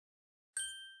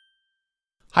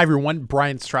Hi, everyone.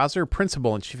 Brian Strauser,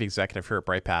 Principal and Chief Executive here at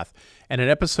BrightPath. And in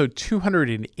episode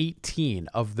 218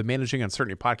 of the Managing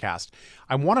Uncertainty podcast,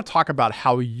 I want to talk about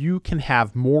how you can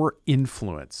have more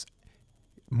influence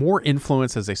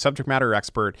as a subject matter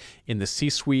expert in the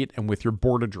C-suite and with your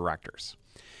board of directors.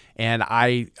 And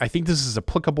I think this is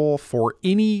applicable for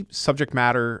any subject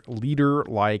matter leader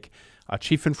like a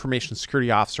chief information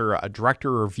security officer, a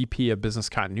director or VP of business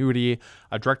continuity,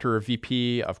 a director or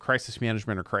VP of crisis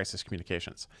management or crisis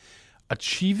communications.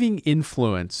 Achieving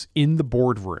influence in the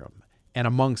boardroom and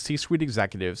among C-suite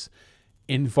executives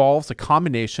involves a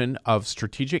combination of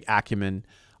strategic acumen,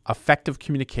 effective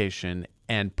communication,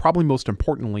 and probably most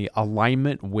importantly,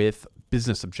 alignment with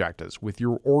business objectives, with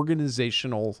your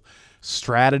organizational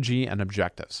strategy and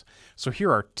objectives. So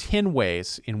here are 10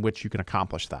 ways in which you can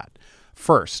accomplish that.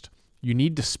 First, you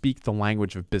need to speak the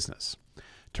language of business.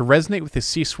 To resonate with the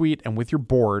C-suite and with your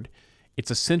board, it's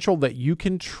essential that you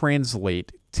can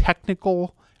translate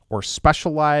technical or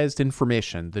specialized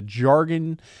information, the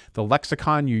jargon, the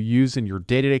lexicon you use in your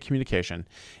day-to-day communication,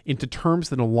 into terms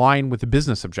that align with the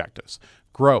business objectives: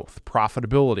 growth,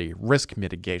 profitability, risk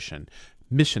mitigation,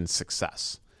 mission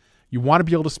success. You want to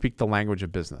be able to speak the language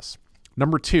of business.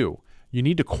 Number two, you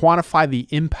need to quantify the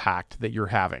impact that you're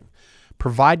having.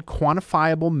 Provide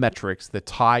quantifiable metrics that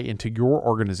tie into your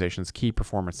organization's key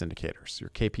performance indicators,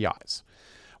 your KPIs.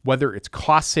 Whether it's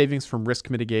cost savings from risk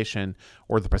mitigation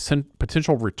or the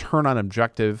potential return on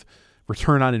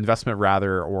investment,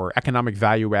 or economic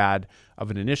value add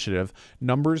of an initiative,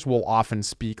 numbers will often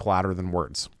speak louder than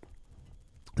words.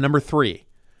 Number three,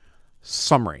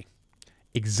 summary.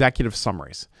 Executive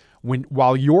summaries.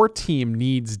 While your team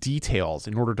needs details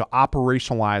in order to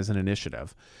operationalize an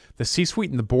initiative, the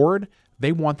C-suite and the board,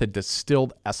 they want the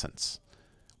distilled essence.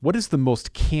 What is the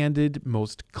most candid,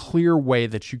 most clear way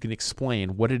that you can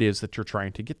explain what it is that you're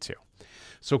trying to get to?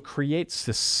 So create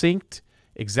succinct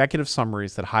executive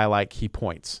summaries that highlight key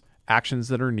points, actions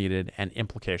that are needed, and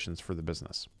implications for the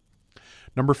business.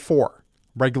 Number four,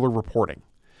 regular reporting.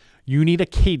 You need a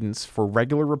cadence for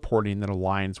regular reporting that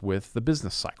aligns with the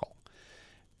business cycle.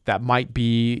 That might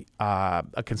be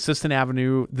a consistent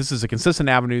avenue. This is a consistent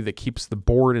avenue that keeps the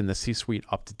board and the C-suite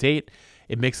up to date.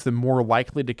 It makes them more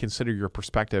likely to consider your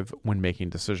perspective when making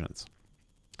decisions.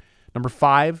 Number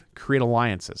five, create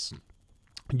alliances.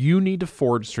 You need to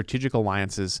forge strategic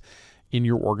alliances in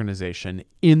your organization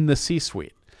in the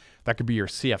C-suite. That could be your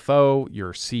CFO,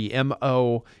 your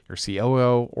CMO, your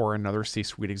COO, or another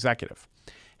C-suite executive.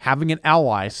 Having an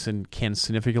ally can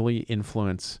significantly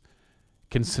enhance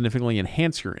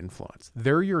your influence.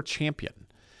 They're your champion.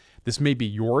 This may be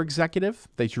your executive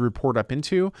that you report up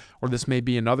into, or this may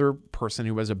be another person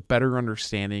who has a better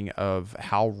understanding of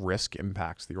how risk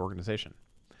impacts the organization.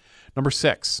 Number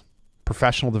six,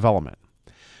 professional development.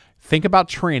 Think about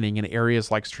training in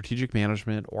areas like strategic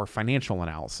management or financial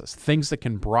analysis, things that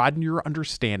can broaden your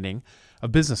understanding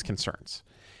of business concerns.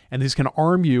 And these can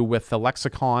arm you with the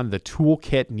lexicon, the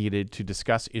toolkit needed to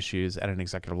discuss issues at an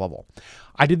executive level.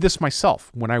 I did this myself.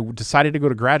 When I decided to go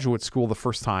to graduate school the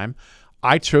first time,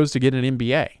 I chose to get an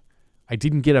MBA. I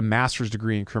didn't get a master's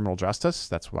degree in criminal justice.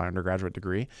 That's my undergraduate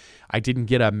degree. I didn't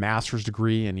get a master's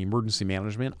degree in emergency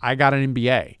management. I got an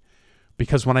MBA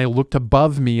because when I looked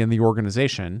above me in the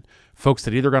organization, folks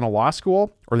had either gone to law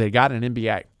school or they got an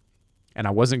MBA, and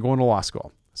I wasn't going to law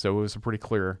school. So it was a pretty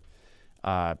clear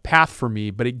path for me,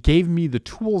 but it gave me the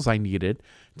tools I needed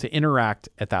to interact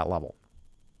at that level.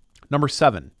 Number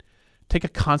seven, take a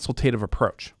consultative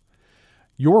approach.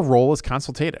 Your role is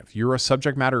consultative. You're a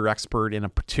subject matter expert in a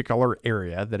particular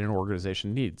area that an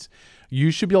organization needs.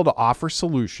 You should be able to offer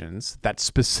solutions that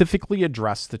specifically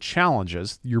address the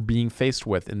challenges you're being faced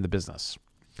with in the business.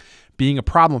 Being a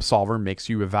problem solver makes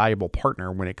you a valuable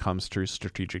partner when it comes to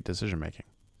strategic decision making.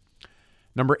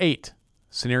 Number eight,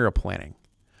 scenario planning.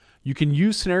 You can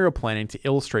use scenario planning to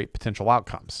illustrate potential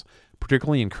outcomes,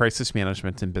 particularly in crisis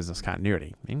management and business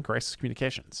continuity, in crisis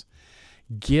communications.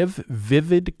 Give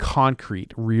vivid,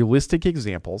 concrete, realistic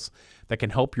examples that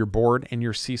can help your board and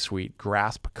your C-suite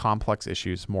grasp complex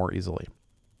issues more easily.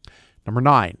 Number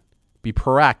nine, be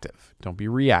proactive. Don't be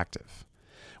reactive.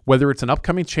 Whether it's an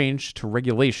upcoming change to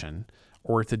regulation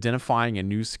or it's identifying a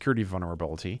new security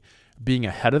vulnerability, being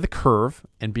ahead of the curve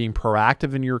and being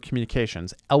proactive in your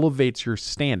communications elevates your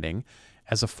standing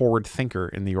as a forward thinker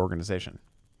in the organization.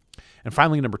 And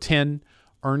finally, number 10,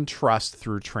 earn trust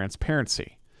through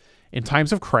transparency. In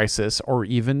times of crisis or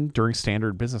even during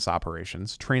standard business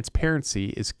operations, transparency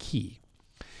is key.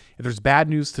 If there's bad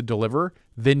news to deliver,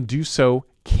 then do so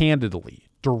candidly,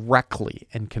 directly,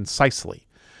 and concisely,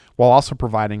 while also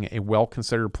providing a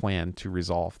well-considered plan to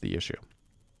resolve the issue.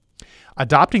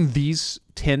 Adopting these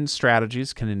 10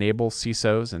 strategies can enable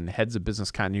CISOs and heads of business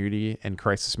continuity and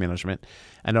crisis management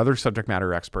and other subject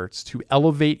matter experts to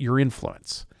elevate your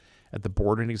influence at the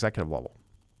board and executive level,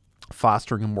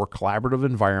 fostering a more collaborative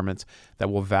environment that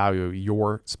will value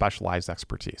your specialized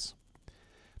expertise.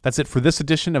 That's it for this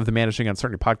edition of the Managing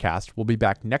Uncertainty podcast. We'll be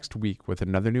back next week with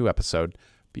another new episode.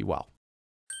 Be well.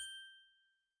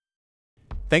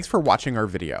 Thanks for watching our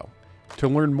video. To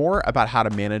learn more about how to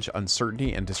manage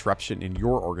uncertainty and disruption in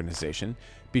your organization,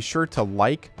 be sure to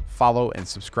like, follow, and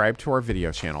subscribe to our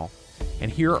video channel. And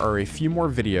here are a few more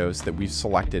videos that we've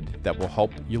selected that will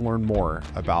help you learn more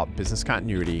about business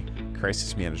continuity,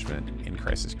 crisis management, and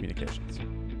crisis communications.